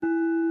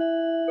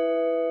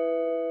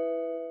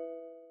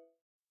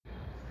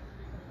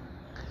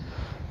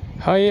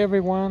Hi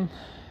everyone,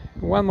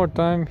 one more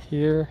time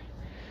here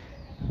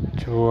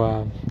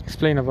to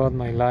explain about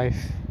my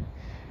life.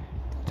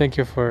 Thank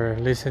you for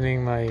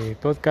listening my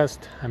podcast.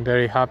 I'm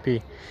very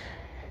happy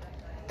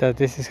that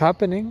this is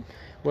happening.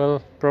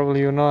 Well, probably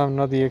you know I'm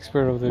not the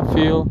expert of the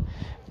field,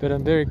 but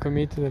I'm very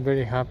committed and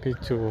very happy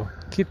to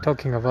keep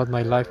talking about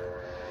my life.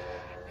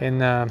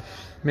 And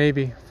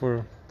maybe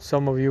for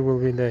some of you will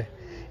be the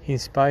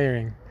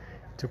inspiring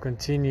to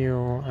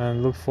continue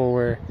and look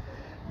forward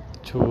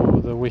to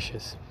the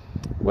wishes.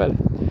 Well,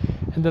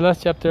 in the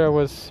last chapter I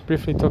was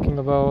briefly talking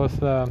about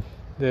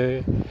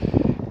the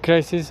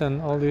crisis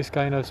and all this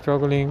kind of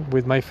struggling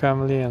with my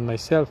family and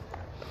myself,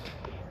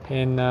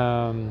 and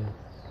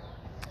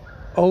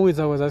always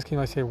I was asking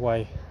myself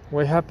why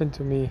happened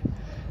to me,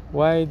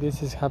 why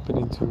this is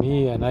happening to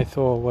me, and I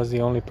thought I was the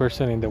only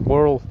person in the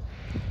world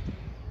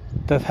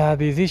that had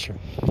this issue.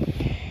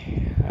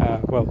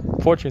 Well,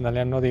 fortunately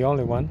I'm not the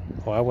only one,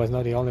 or I was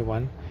not the only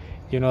one.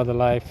 You know, the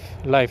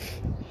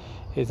life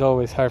is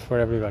always hard for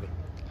everybody.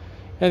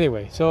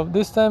 Anyway, so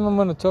this time I'm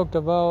going to talk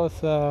about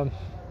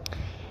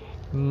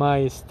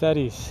my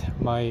studies,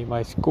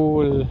 my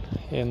school,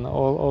 and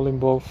all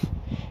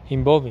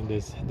involving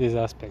this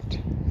aspect.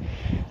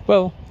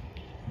 Well,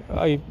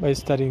 I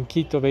studied in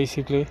Quito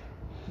basically.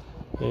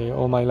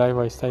 All my life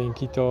I studied in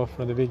Quito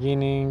from the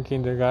beginning,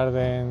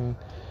 kindergarten,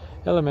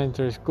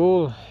 elementary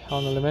school.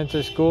 On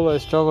elementary school I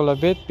struggled a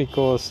bit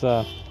because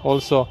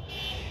also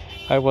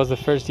I was the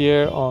first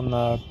year on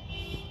a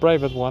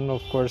private one.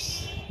 Of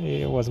course,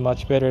 it was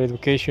much better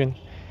education,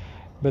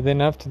 but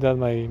then after that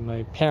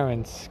my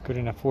parents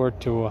couldn't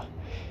afford to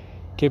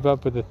keep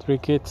up with the three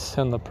kids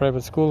in the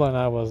private school, and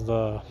I was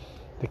the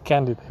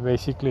candidate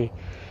basically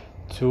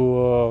to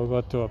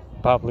go to a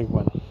public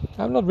one.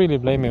 I'm not really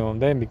blaming on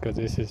them because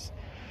this is,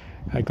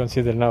 I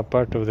consider, now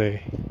part of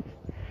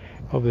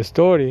the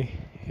story,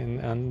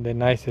 and the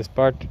nicest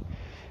part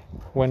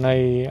when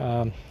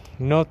I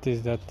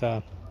noticed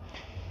that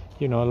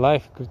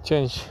life could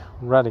change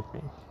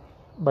radically.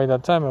 By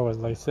that time I was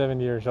like 7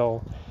 years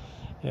old,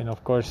 and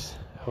of course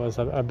I was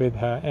a bit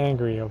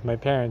angry of my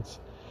parents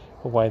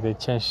why they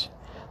changed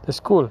the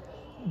school.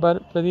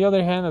 But on the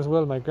other hand as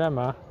well, my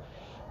grandma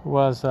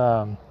was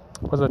a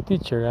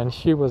teacher, and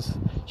she was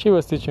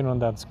teaching on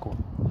that school.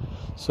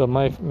 So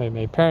my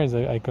parents,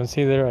 I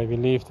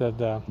believe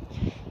that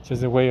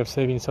just a way of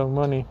saving some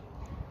money,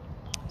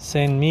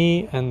 sent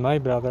me and my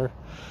brother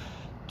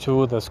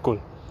to the school.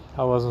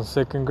 I was in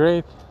second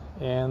grade,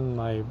 and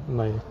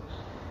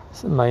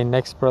my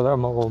next brother,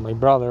 my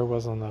brother,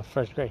 was on the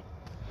first grade.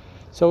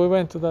 So we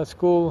went to that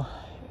school,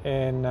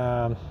 and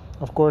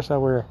of course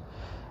our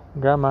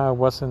grandma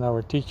wasn't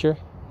our teacher.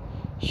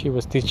 She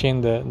was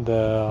teaching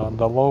the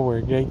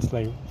lower grades,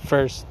 like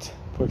first,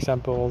 for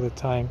example, all the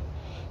time,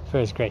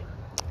 first grade.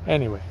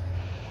 Anyway,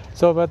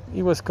 so but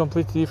it was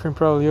completely different.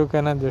 Probably you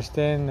can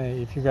understand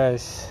if you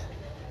guys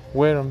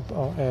were on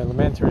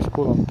elementary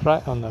school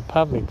on the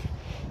public.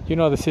 You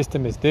know, the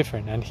system is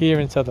different, and here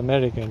in South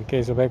America, in the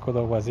case of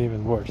Ecuador, was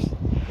even worse.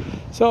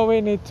 So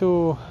we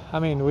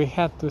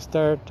had to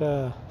start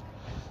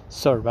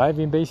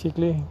surviving,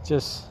 basically,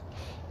 just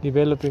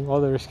developing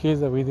other skills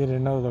that we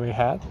didn't know that we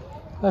had.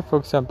 Like, for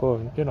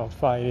example,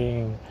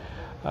 fighting,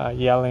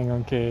 yelling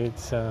on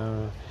kids,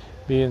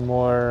 being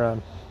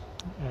more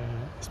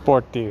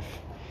sportive,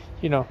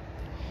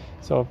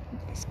 So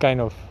it's kind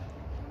of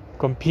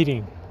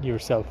competing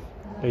yourself,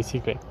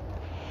 basically.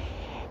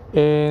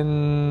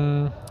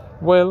 And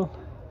well,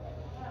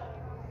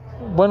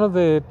 one of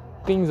the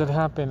things that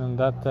happened in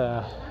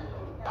that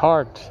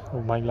part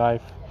of my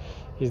life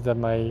is that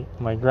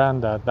my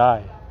granddad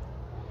died,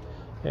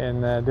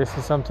 and this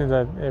is something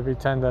that every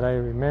time that I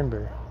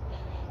remember,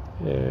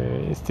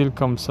 it still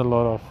comes a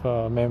lot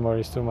of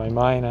memories to my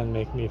mind and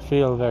make me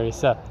feel very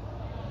sad,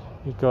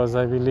 because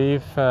I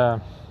believe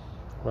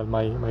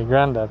my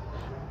granddad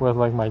was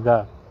like my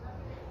dad.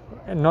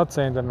 And not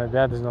saying that my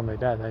dad is not my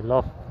dad. I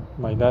love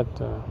my dad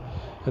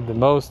at the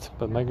most,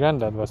 but my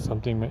granddad was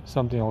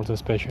something also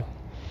special.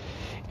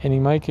 And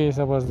in my case,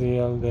 I was the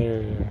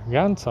elder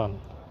grandson,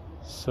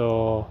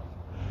 so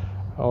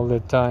all the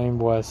time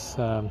was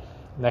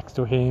next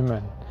to him,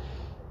 and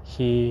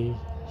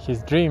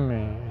his dream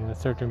in a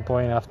certain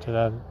point after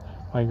that,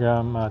 my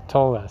grandma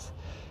told us,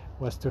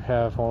 was to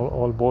have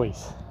all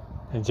boys.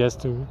 And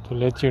just to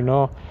let you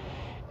know,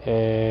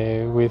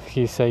 with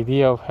his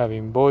idea of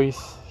having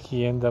boys,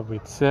 he ended up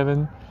with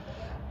 7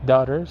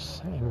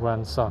 daughters and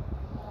 1 son.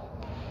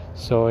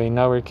 So in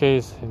our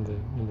case, in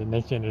the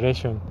next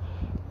generation,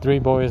 3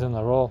 boys in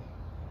a row.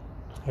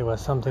 It was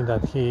something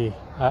that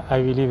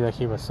I believe that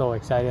he was so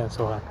excited and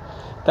so happy.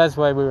 That's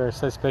why we were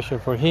so special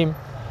for him.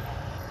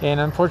 And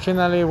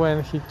unfortunately,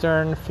 when he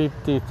turned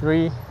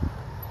 53,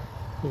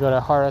 he got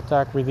a heart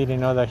attack. We didn't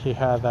know that he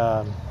had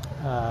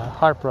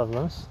heart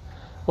problems.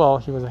 Well,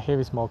 he was a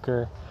heavy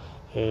smoker.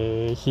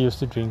 He used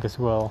to drink as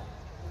well.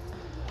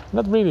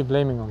 Not really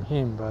blaming on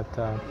him, but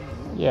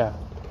yeah.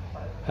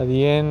 At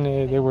the end,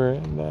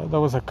 that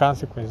was a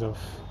consequence of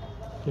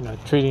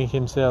treating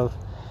himself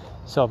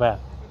so bad.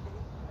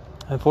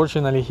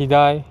 Unfortunately, he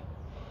died,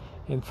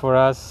 And for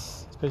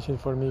us, especially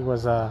for me,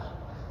 was a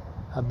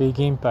big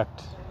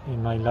impact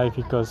in my life,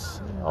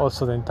 because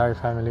also the entire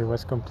family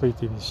was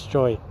completely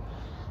destroyed.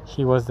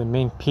 He was the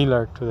main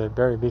pillar to the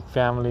very big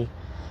family,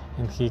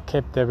 and he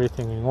kept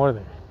everything in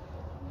order.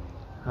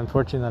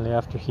 Unfortunately,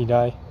 after he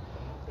died,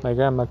 my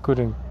grandma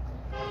couldn't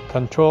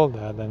control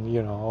that,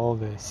 and all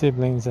the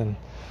siblings and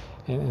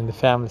the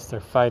family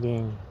start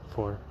fighting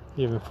for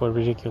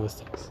ridiculous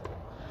things.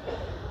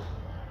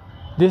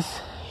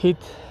 This hit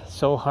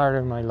so hard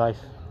in my life,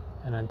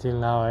 and until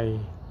now I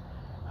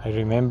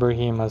remember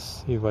him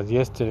as it was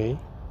yesterday.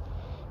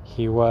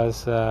 He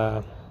was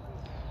a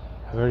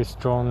very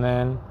strong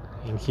man,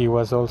 and he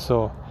was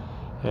also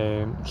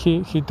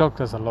he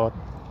taught us a lot.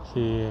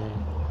 He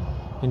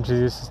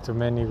introduced us to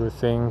many good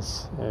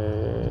things.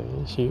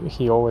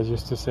 He always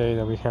used to say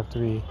that we have to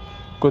be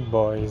good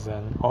boys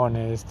and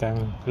honest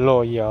and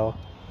loyal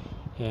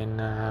and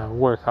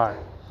work hard.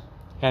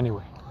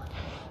 Anyway,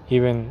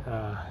 even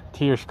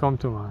tears come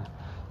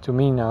to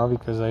me now,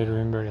 because I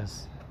remember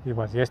as it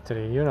was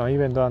yesterday.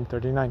 Even though I'm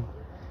 39,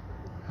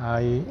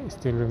 I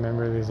still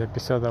remember this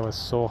episode that was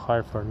so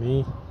hard for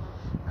me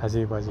as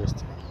it was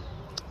yesterday.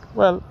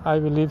 Well, I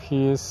believe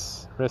he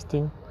is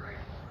resting.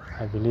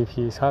 I believe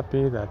he is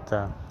happy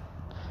that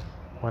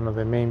one of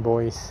the main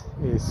boys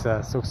is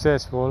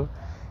successful.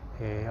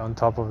 On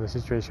top of the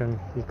situation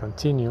he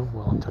continued.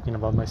 Well, I'm talking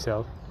about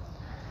myself.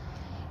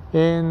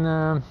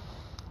 And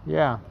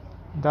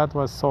that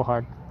was so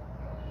hard.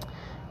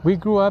 We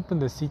grew up in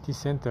the city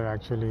center,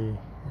 actually.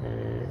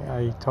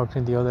 I talked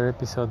in the other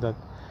episode that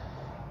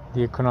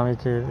the economic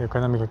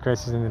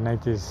crisis in the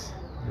 90s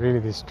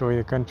really destroyed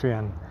the country,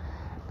 and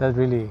that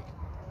really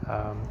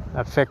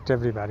affected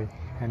everybody.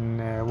 And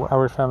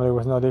our family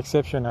was not the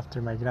exception.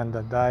 After my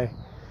granddad died,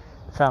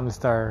 the family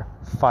started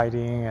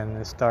fighting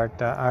and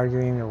start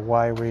arguing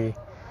why we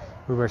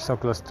were so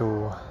close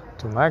to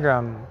my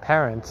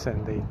grandparents,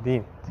 and they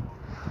didn't.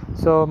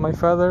 So my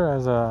father,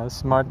 as a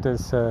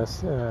smartest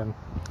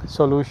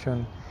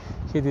solution,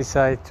 he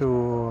decided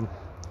to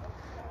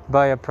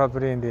buy a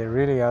property in the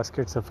really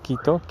outskirts of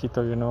Quito.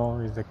 Quito,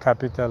 is the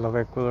capital of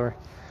Ecuador,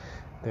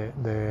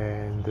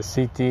 the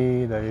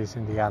city that is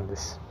in the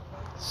Andes.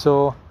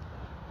 So,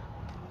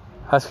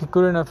 as he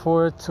couldn't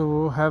afford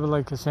to have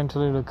like a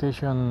centrally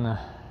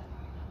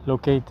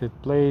located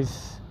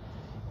place,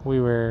 we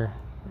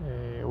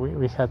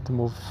had to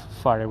move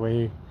far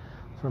away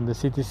from the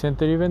city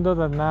center, even though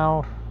that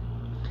now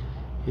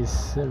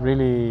is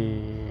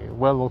really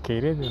well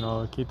located.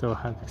 Quito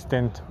has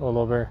extent all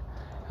over,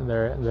 and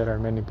there are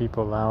many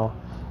people now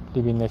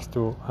living next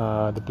to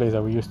the place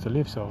that we used to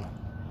live. So,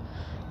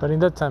 but in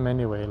that time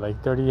anyway,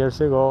 like 30 years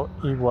ago,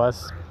 it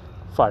was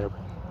far away.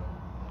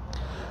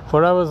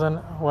 For us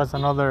was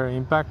another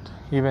impact,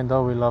 even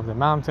though we love the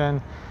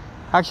mountain.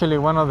 Actually,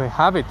 one of the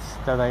habits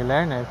that I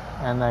learned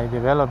and I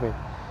developed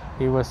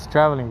it was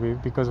traveling,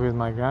 because with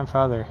my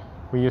grandfather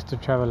we used to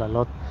travel a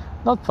lot,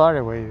 not far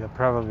away.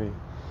 Probably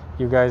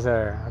you guys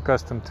are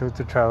accustomed to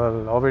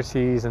travel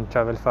overseas and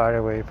travel far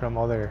away from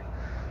other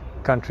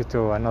country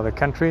to another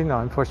country. No,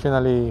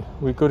 unfortunately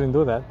we couldn't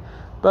do that.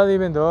 But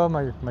even though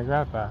my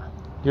grandpa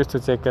used to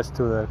take us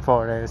to the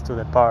forest, to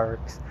the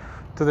parks,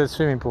 to the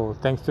swimming pool.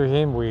 Thanks to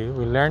him, we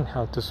learned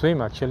how to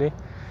swim, actually,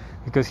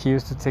 because he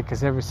used to take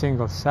us every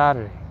single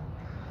Saturday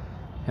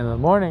in the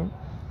morning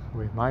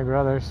with my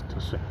brothers to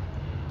swim.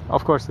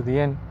 Of course, at the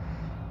end,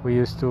 we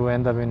used to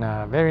end up in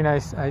a very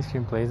nice ice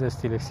cream place that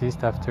still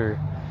exists after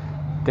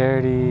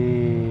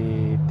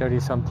 30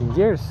 something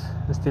years.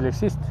 It still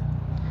exists.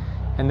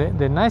 And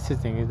the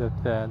nicest thing is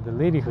that the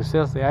lady who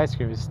sells the ice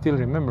cream still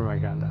remember my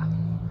granddad.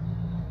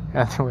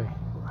 Anyway,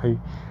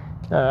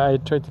 I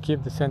tried to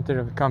keep the center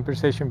of the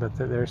conversation, but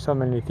there are so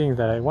many things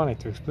that I wanted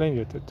to explain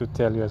you to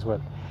tell you as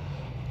well.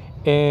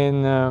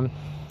 And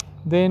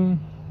then,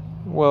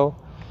 well,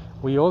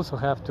 we also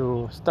have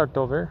to start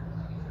over.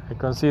 I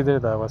consider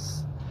that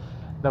was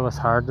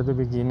hard at the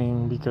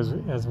beginning, because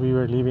as we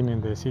were living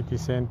in the city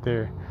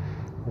center,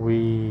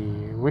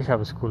 we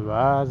have a school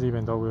bus.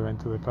 Even though we went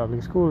to the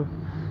public school,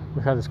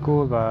 we had a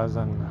school bus,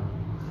 and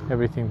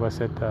everything was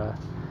set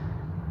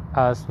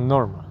as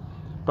normal.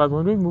 But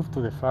when we moved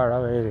to the far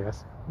out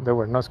areas, there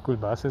were no school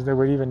buses. There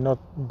were even not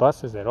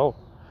buses at all.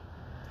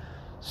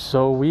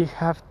 So we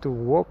have to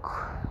walk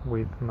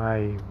with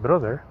my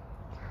brother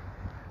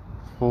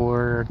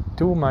for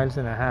 2.5 miles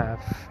in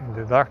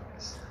the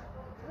darkness,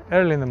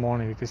 early in the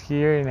morning, because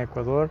here in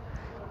Ecuador,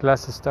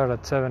 classes start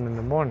at 7 in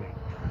the morning.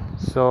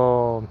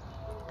 So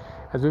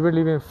as we were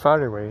living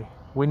far away,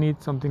 we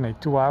need something like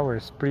 2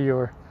 hours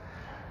prior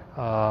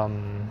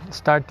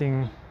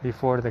starting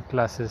before the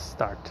classes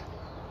start.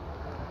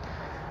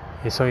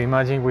 So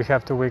imagine we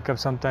have to wake up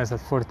sometimes at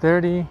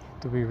 4:30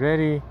 to be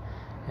ready,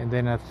 and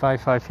then at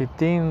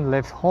 5:15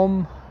 left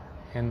home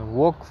and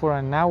walk for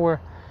an hour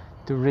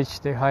to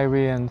reach the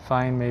highway and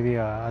find maybe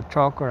a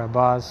truck or a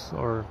bus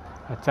or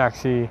a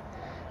taxi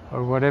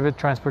or whatever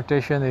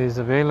transportation is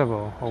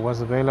available or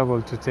was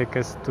available to take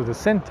us to the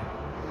center,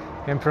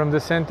 and from the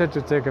center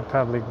to take a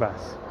public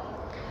bus.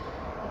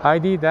 I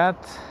did that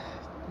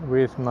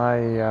with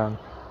my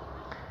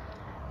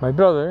my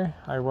brother,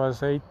 I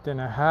was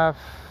 8.5,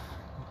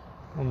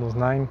 almost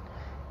 9,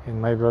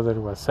 and my brother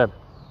was 7.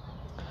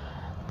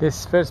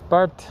 This first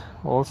part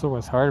also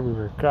was hard. We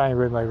were crying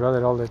with my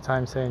brother all the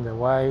time, saying that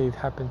why it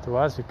happened to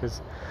us,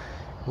 because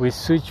we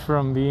switched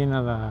from being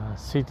a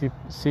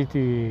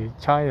city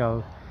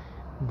child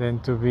then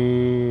to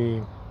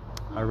be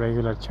a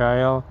regular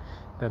child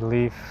that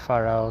live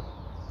far out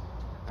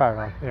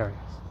areas.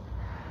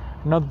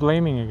 Not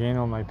blaming again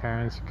on my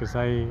parents, because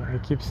I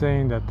keep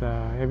saying that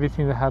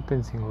everything that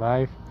happens in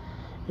life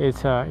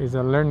is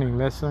a learning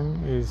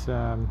lesson.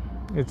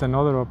 It's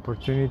another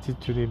opportunity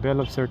to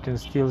develop certain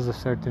skills or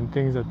certain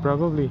things that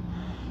probably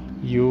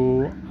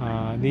you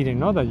didn't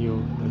know that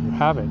you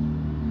have it.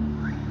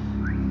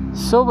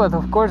 So, but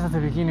of course at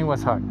the beginning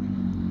was hard.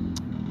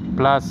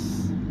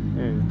 Plus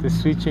the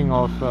switching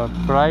of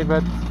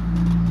private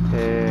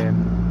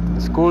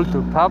school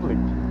to public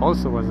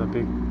also was a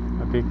big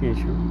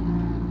issue.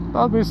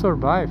 But we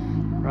survived,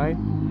 right?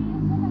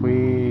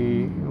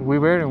 We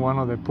were in one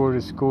of the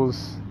poorest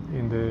schools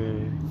in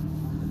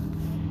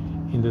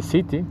the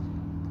city.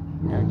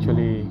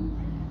 Actually,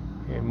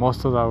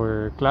 most of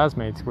our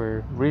classmates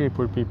were really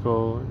poor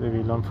people. They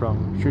belong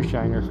from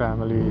shoeshiner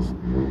families.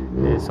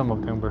 Some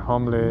of them were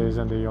homeless,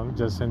 and they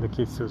just sent the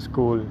kids to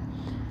school.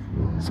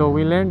 So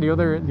we learned the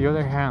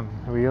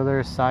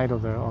other side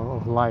of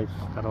life.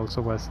 That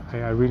also was,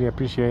 I really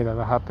appreciate that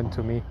happened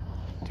to me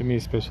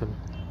especially.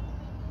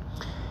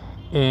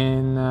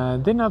 And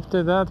then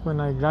after that,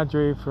 when I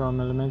graduated from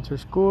elementary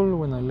school,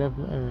 when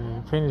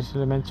I finished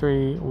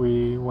elementary,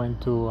 we went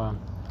to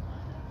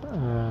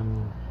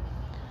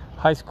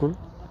high school.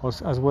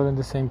 As well, in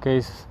the same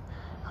case,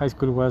 high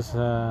school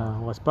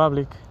was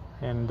public,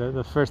 and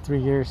the first 3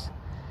 years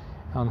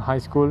on high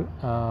school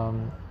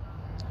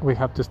we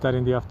have to study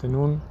in the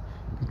afternoon,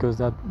 because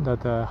that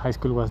high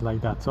school was like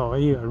that. So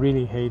I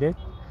really hate it.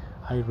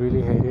 I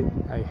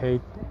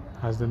hate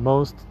as the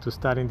most to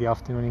study in the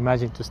afternoon.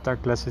 Imagine to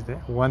start classes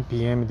at 1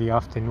 p.m. in the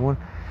afternoon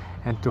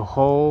and to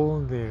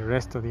hold the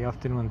rest of the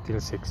afternoon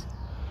until 6.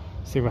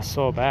 So it was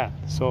so bad,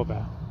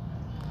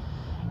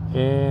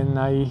 and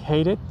I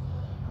hate it.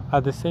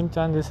 At the same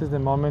time, this is the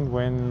moment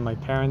when my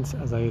parents,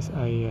 as I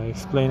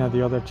explained at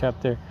the other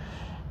chapter,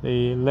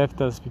 they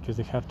left us because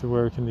they have to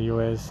work in the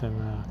US, and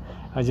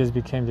I just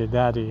became the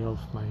daddy of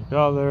my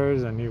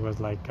brothers, and it was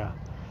like a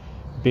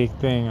big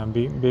thing, and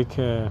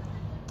it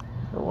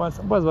was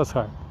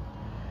hard.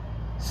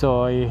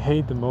 So I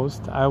hate the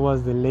most. I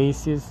was the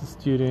laziest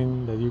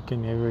student that you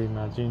can ever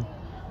imagine.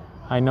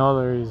 I know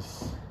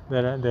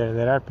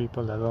there are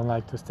people that don't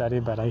like to study,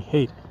 but I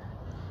hate it.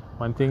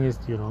 One thing is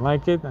you don't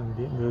like it, and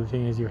the other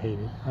thing is you hate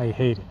it. I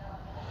hate it.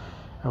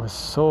 I was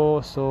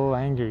so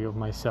angry of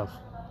myself.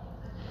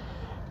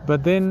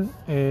 But then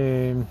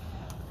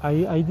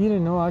I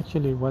didn't know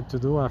actually what to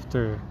do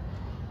after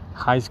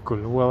high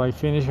school. Well, I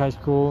finished high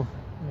school.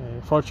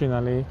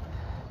 Fortunately,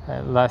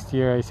 last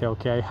year I said,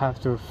 okay, I have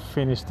to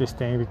finish this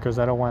thing because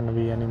I don't want to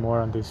be anymore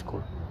on this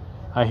school.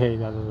 I hate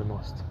that the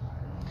most.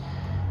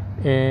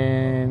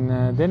 And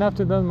then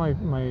after that,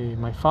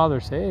 my father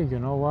said, hey, you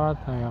know what,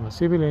 I am a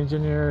civil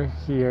engineer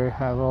here, I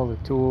have all the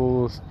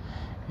tools,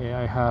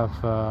 I have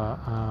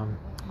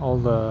all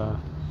the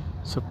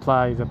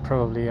supplies, and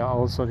probably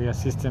also the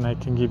assistant. I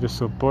can give you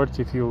support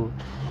if you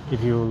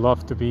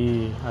love to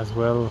be as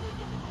well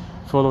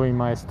following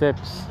my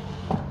steps.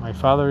 My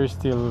father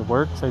still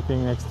works. I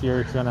think next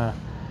year he's gonna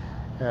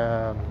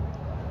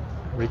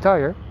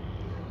retire,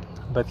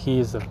 but he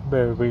is a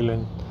very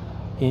brilliant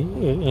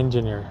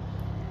engineer.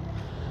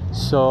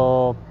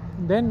 So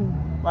then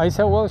I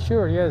said, well,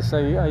 sure, yes,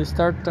 I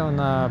start on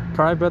a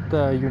private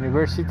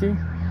university,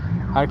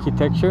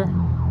 architecture.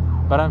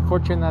 But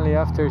unfortunately,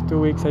 after 2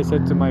 weeks, I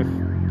said to my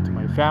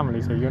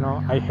family, so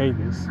I hate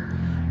this.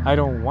 I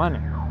don't want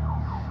it.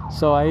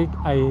 So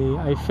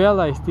I felt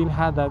I still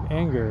had that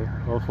anger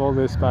of all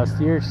these past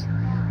years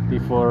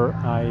before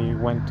I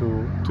went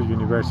to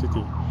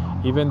university.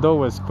 Even though it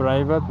was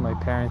private, my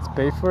parents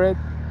paid for it.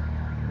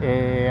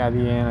 At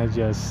the end, I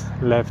just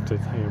left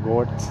it. I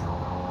aborted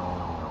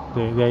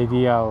the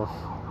idea of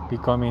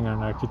becoming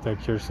an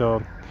architecture.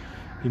 So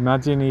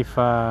imagine if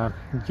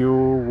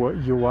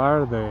you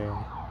are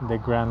the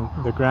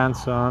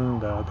grandson,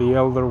 the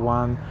elder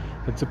one,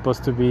 that's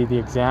supposed to be the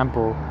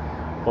example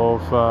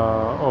of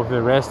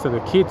the rest of the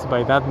kids.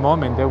 By that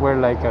moment, they were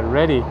like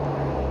already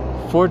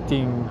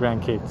 14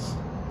 grandkids.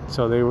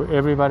 So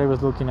everybody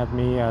was looking at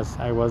me as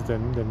I was the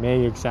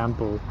main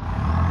example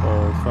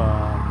of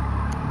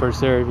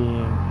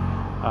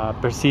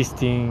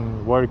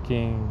persisting,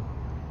 working,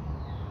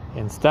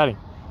 and studying,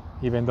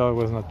 even though it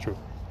was not true.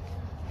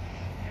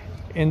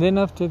 And then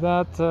after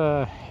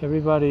that,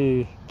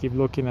 everybody kept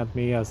looking at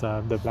me as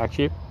the black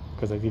sheep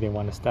because I didn't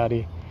want to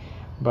study.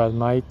 But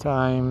my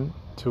time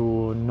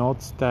to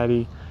not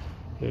study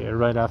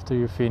right after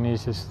you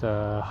finish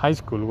high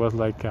school was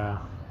like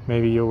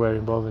maybe you were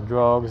involved in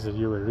drugs, that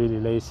you were really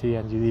lazy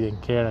and you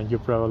didn't care, and you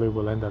probably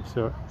will end up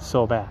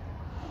so bad.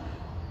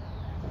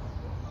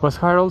 It was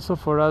hard also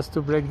for us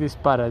to break this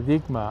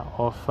paradigm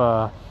of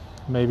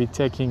maybe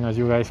taking, as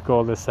you guys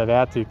call, the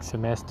sabbatic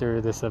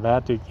semester, the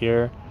sabbatic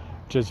year,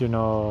 just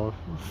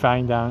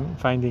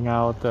finding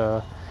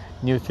out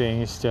new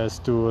things,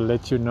 just to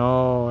let you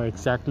know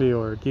exactly,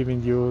 or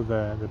giving you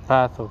the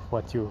path of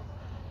what you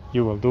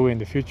will do in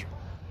the future.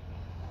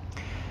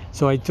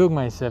 So I took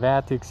my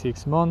sabbatic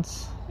 6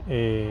 months.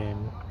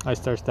 I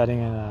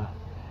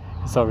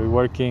started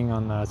working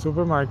on a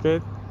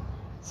supermarket.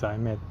 So I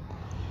met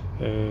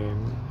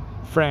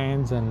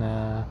friends, and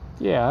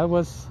I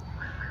was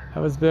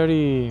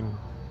very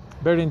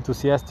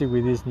enthusiastic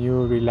with this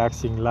new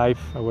relaxing life.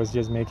 I was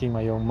just making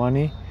my own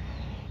money.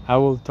 I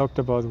will talk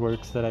about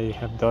works that I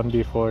have done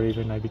before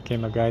even I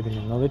became a guide in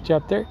another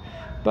chapter,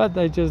 but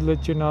I just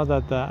let you know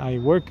that I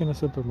worked in a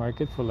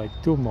supermarket for like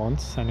 2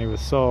 months, and I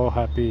was so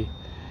happy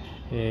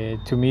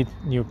to meet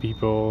new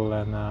people,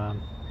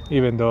 and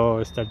even though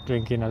I started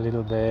drinking a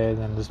little bit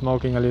and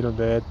smoking a little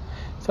bit,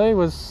 so it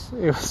was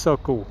so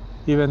cool,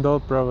 even though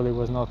probably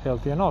was not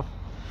healthy enough,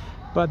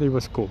 but it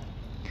was cool.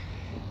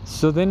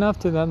 So then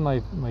after that,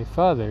 my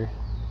father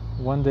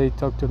one day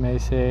talked to me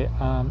and say,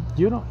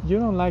 you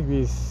don't like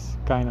these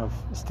kind of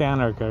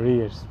standard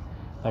careers,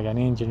 like an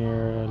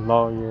engineer,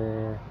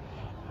 lawyer,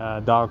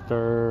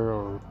 doctor,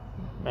 or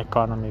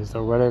economist,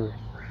 or whatever.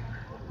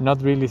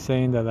 Not really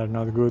saying that they're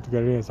not good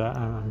careers.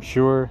 I'm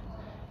sure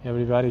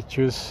everybody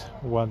choose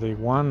what they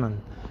want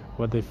and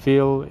what they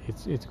feel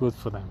it's good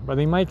for them. But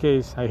in my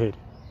case, I hate it.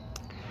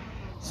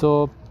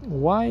 So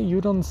why you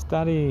don't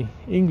study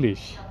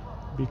English?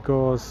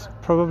 Because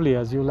probably,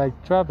 as you like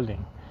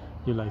traveling,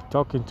 you like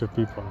talking to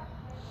people.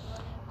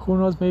 Who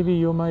knows, maybe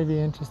you might be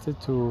interested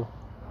to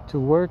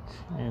work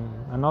in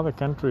another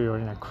country, or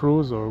in a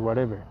cruise, or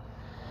whatever.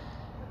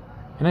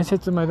 And I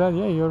said to my dad,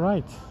 yeah, you're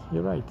right.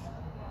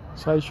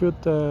 So I should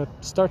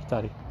start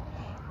studying.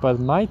 But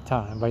by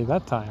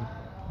that time,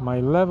 my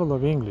level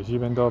of English,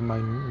 even though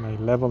my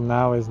level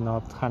now is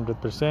not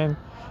 100%,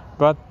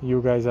 but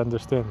you guys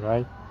understand,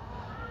 right?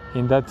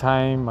 In that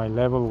time, my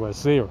level was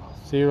 0,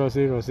 0,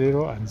 0,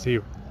 0, and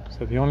 0.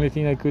 So the only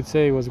thing I could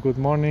say was good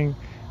morning,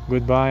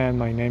 goodbye, and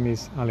my name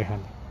is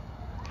Alejandro.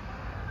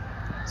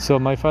 So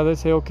my father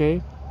said,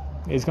 okay,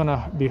 it's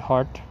gonna be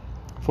hard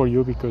for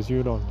you because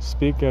you don't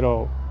speak at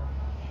all,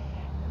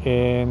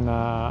 and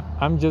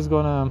I'm just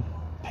gonna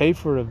pay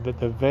for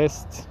the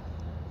best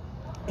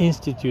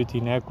institute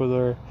in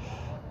Ecuador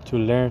to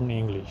learn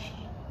English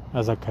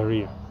as a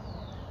career.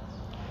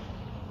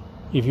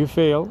 If you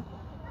fail,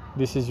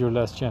 this is your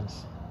last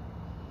chance.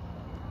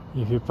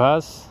 If you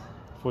pass,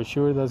 for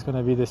sure that's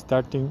gonna be the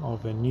starting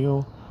of a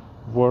new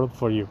world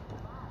for you.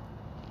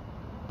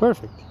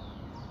 Perfect.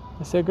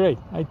 I say, great,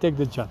 I take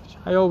the challenge.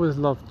 I always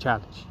love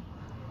challenge.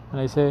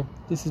 And I say,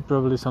 this is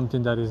probably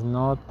something that is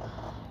not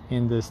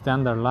in the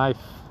standard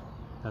life,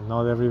 and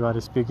not everybody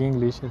speaks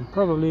English, and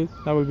probably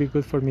that will be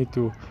good for me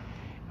to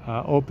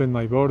open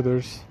my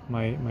borders,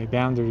 my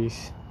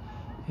boundaries,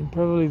 and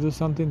probably do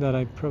something that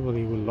I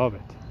probably will love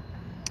it.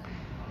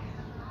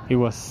 It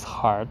was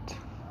hard.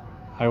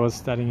 I was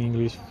studying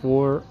English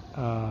 4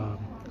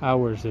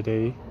 hours a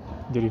day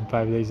during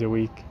 5 days a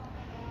week.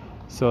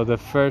 So the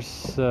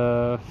first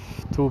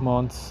 2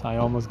 months I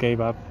almost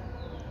gave up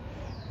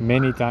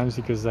many times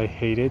because I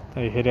hated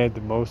it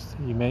the most.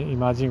 You may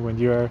imagine when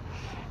you are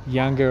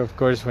younger, of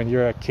course, when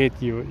you're a kid,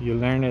 you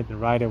learn it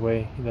right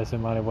away. It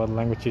doesn't matter what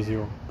languages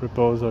you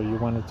propose or you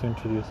wanted to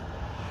introduce.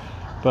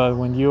 But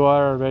when you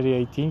are already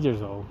 18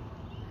 years old,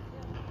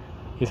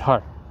 it's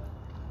hard.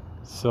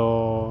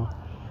 So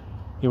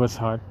it was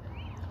hard.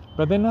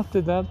 But then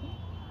after that,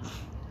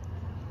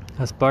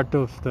 as part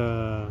of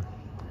the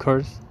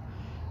course,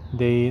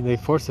 they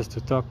force us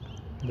to talk.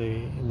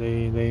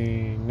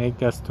 They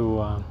make us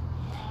to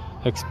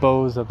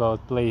expose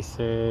about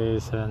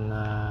places and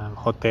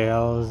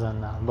hotels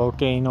and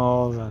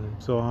volcanoes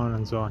and so on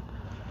and so on.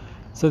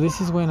 So this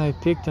is when I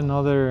picked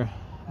another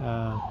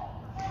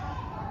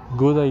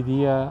good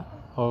idea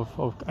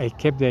I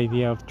kept the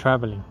idea of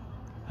traveling.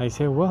 I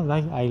said, well,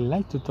 I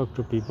like to talk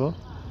to people.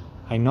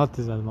 I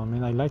noticed at the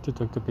moment I like to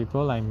talk to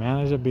people. I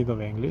manage a bit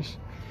of English.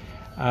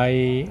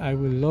 I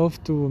would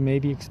love to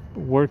maybe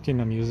work in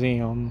a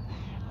museum,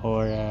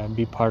 or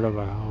be part of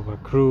a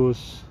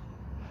cruise,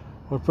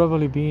 or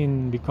probably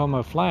become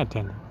a flight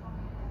attendant.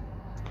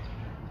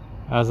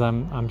 As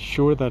I'm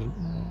sure that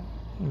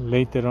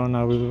later on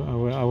I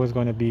was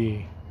going to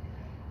be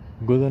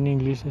good in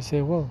English. I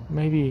say, well,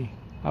 maybe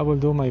I will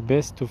do my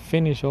best to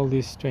finish all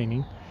this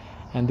training,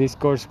 and this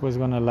course was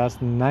going to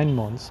last 9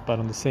 months, but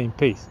on the same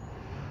pace,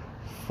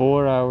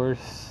 4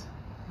 hours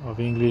of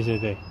English a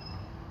day.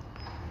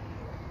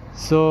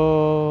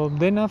 So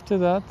then after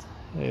that,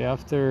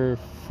 after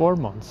 4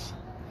 months,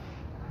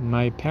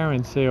 my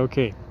parents say,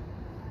 okay,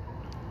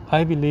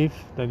 I believe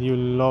that you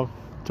love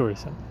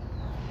tourism.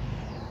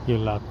 You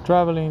love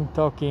traveling,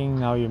 talking,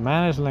 now you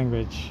manage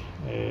language.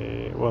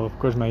 Well, of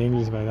course, my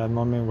English by that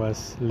moment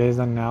was less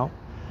than now,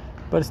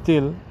 but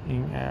still,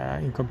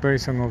 in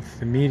comparison of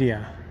the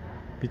media,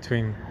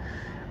 between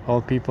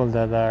all people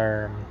that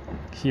are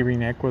here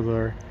in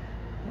Ecuador,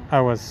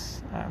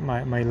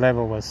 my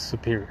level was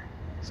superior.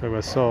 So it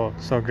was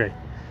so great.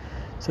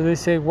 So they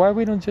say, why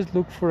we don't just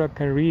look for a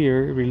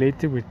career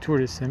related with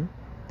tourism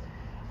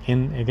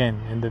in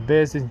the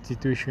best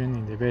institution,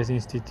 in the best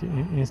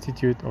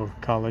institute or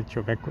college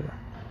of Ecuador.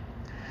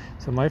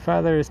 So my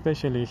father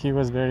especially, he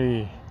was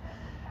very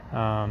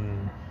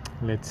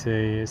let's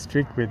say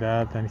strict with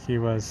that, and he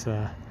was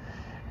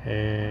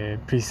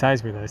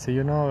precise with that. I say,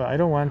 I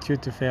don't want you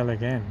to fail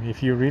again.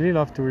 If you really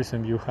love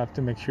tourism, you have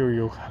to make sure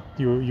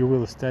you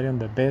will study on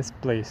the best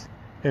place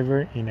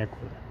ever in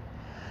Ecuador.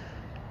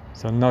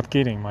 So not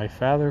kidding, my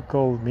father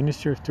called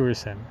Ministry of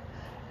Tourism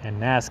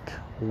and asked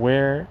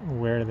where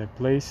were the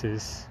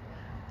places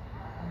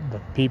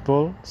that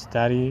people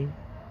study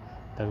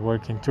that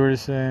work in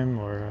tourism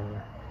or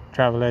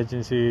travel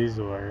agencies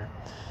or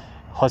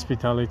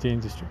hospitality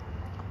industry.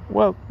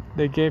 Well,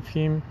 they gave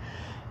him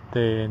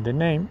the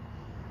name,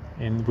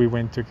 and we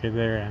went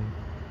together, and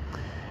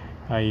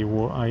I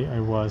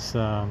was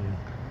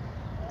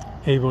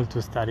able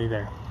to study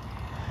there.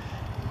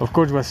 Of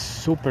course, it was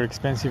super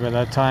expensive at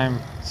that time,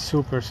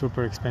 super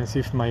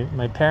expensive.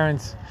 My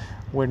parents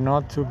were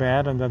not too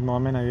bad at that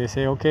moment, and they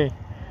say, okay,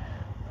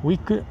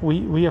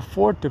 we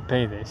afford to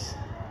pay this,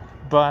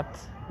 but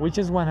we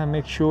just want to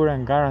make sure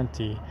and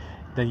guarantee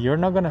that you're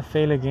not going to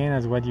fail again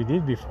as what you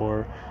did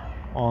before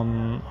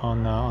on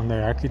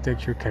the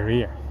architecture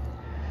career.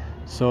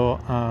 So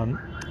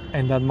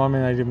in that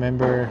moment, I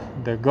remember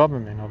the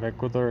government of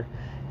Ecuador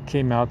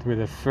came out with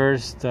the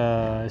first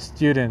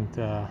student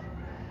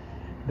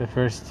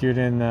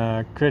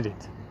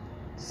credit.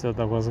 So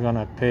that was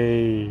gonna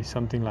pay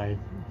something like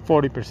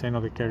 40%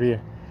 of the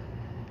career.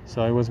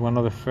 So I was one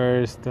of the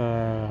first,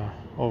 or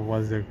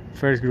was the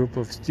first group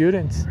of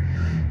students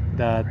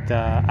that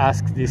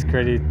asked this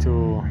credit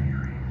to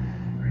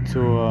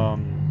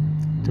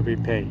be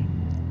paid.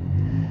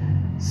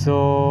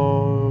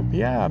 So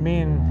yeah, I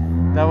mean,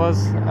 that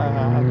was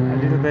a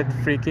little bit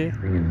freaky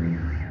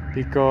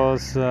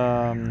because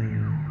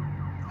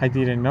I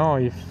didn't know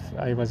if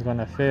I was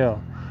gonna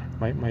fail.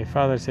 My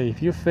father said,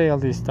 if you fail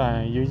this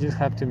time, you just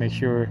have to make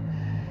sure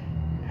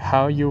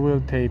how you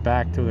will pay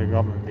back to the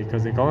government,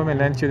 because the government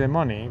lends you the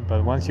money,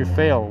 but once you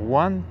fail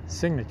one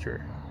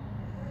signature,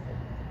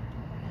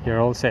 you're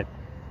all set.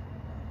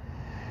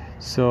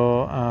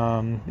 So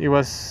it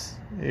was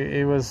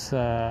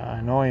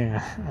annoying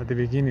at the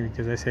beginning,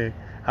 because I say,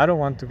 I don't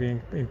want to be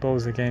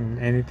imposed again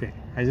anything.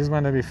 I just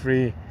want to be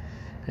free.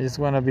 I just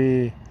want to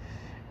be,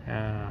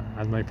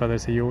 as my father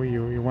said,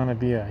 you want to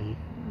be a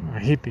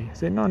hippie. I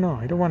said, no,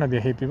 I don't want to be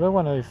a hippie, but I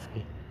want to be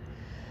free.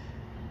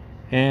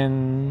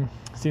 And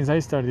since I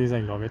started this,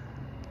 I love it.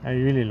 I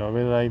really love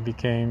it. I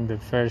became the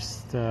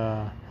first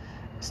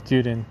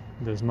student,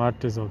 the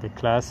smartest of the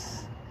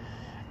class.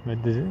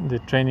 But the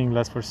training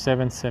lasts for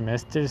 7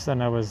 semesters,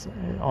 and I was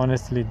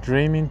honestly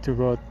dreaming to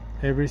go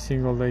every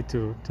single day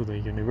to the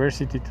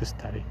university to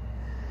study.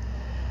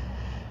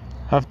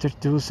 After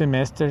 2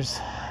 semesters,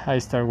 I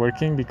started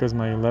working because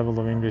my level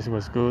of English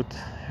was good.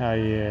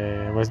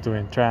 I was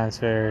doing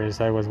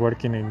transfers, I was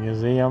working in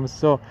museums.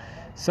 So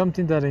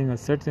something that in a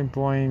certain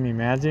point it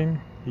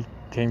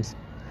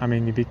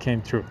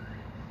became true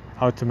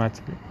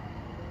automatically.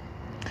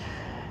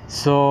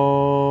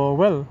 So,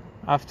 well,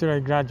 after I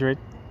graduate,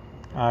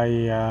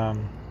 I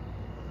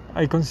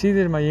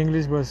consider my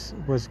English was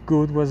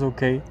good, was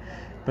okay,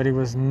 but it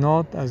was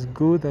not as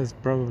good as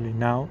probably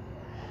now.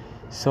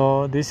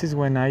 So this is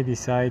when I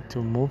decide to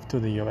move to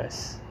the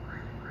US.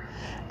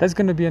 That's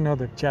going to be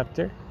another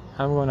chapter.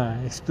 I'm going to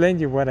explain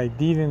you what I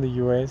did in the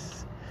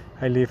US.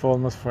 I lived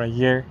almost for a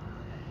year.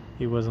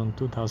 It was in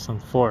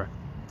 2004.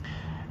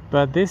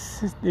 But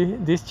this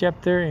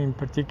chapter in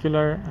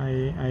particular,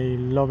 I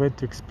love it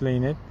to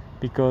explain it,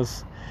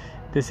 because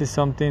this is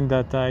something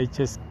that I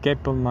just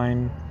kept on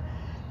mind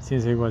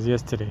since it was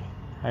yesterday.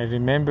 I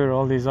remember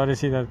all this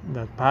odyssey that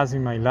passed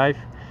in my life,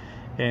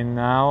 and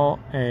now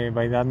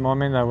by that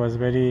moment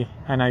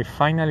I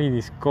finally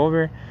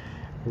discovered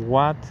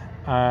what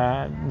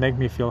make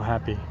me feel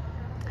happy.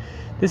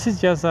 This is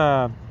just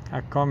a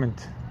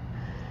comment.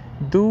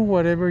 Do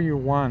whatever you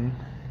want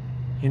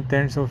in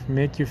terms of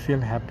make you feel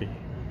happy.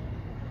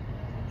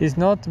 It's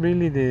not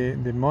really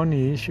the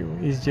money issue,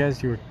 it's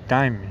just your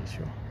time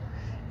issue.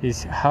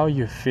 It's how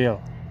you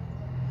feel.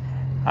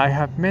 I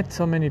have met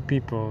so many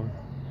people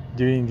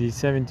during these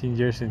 17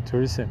 years in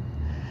tourism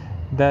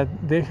that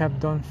they have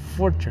done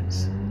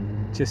fortunes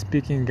just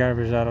picking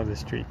garbage out of the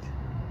street.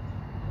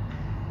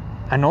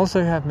 And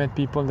also have met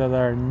people that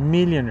are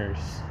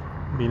millionaires,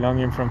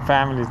 belonging from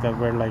families that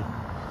were like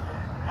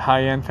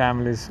high-end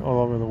families all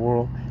over the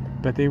world,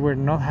 but they were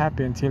not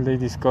happy until they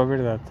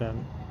discovered that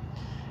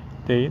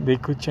they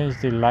could change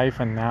their life,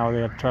 and now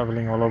they are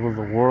traveling all over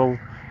the world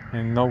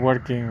and not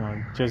working,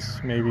 or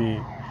just maybe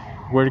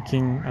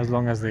working as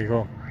long as they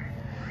go.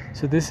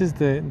 So this is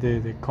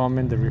the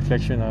comment, the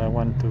reflection that I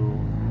want to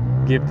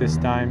give this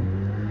time.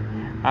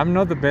 I'm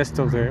not the best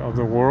of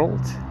the world.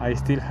 I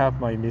still have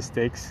my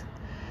mistakes,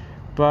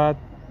 but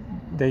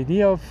the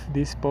idea of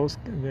this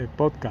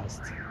podcast,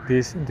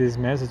 these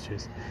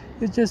messages,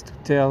 is just to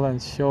tell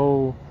and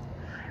show,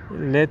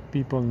 let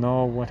people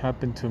know what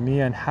happened to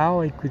me and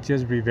how I could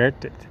just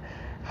revert it,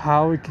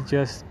 how I could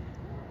just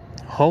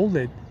hold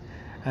it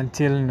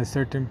until in a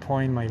certain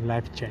point my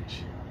life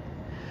changed.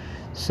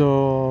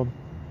 So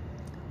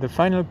the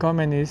final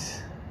comment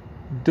is,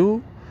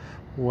 do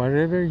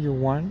whatever you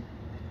want,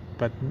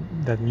 but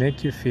that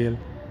make you feel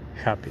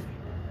happy.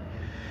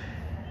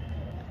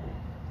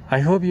 I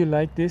hope you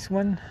like this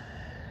one,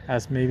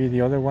 as maybe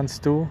the other ones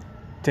too.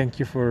 Thank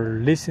you for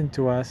listening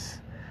to us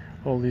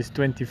all these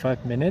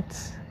 25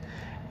 minutes.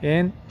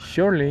 And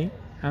shortly,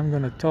 I'm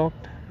gonna talk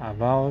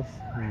about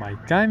my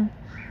time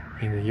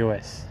in the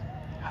US.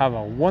 Have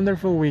a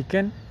wonderful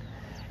weekend,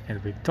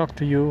 and we talk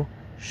to you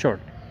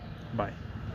shortly. Bye.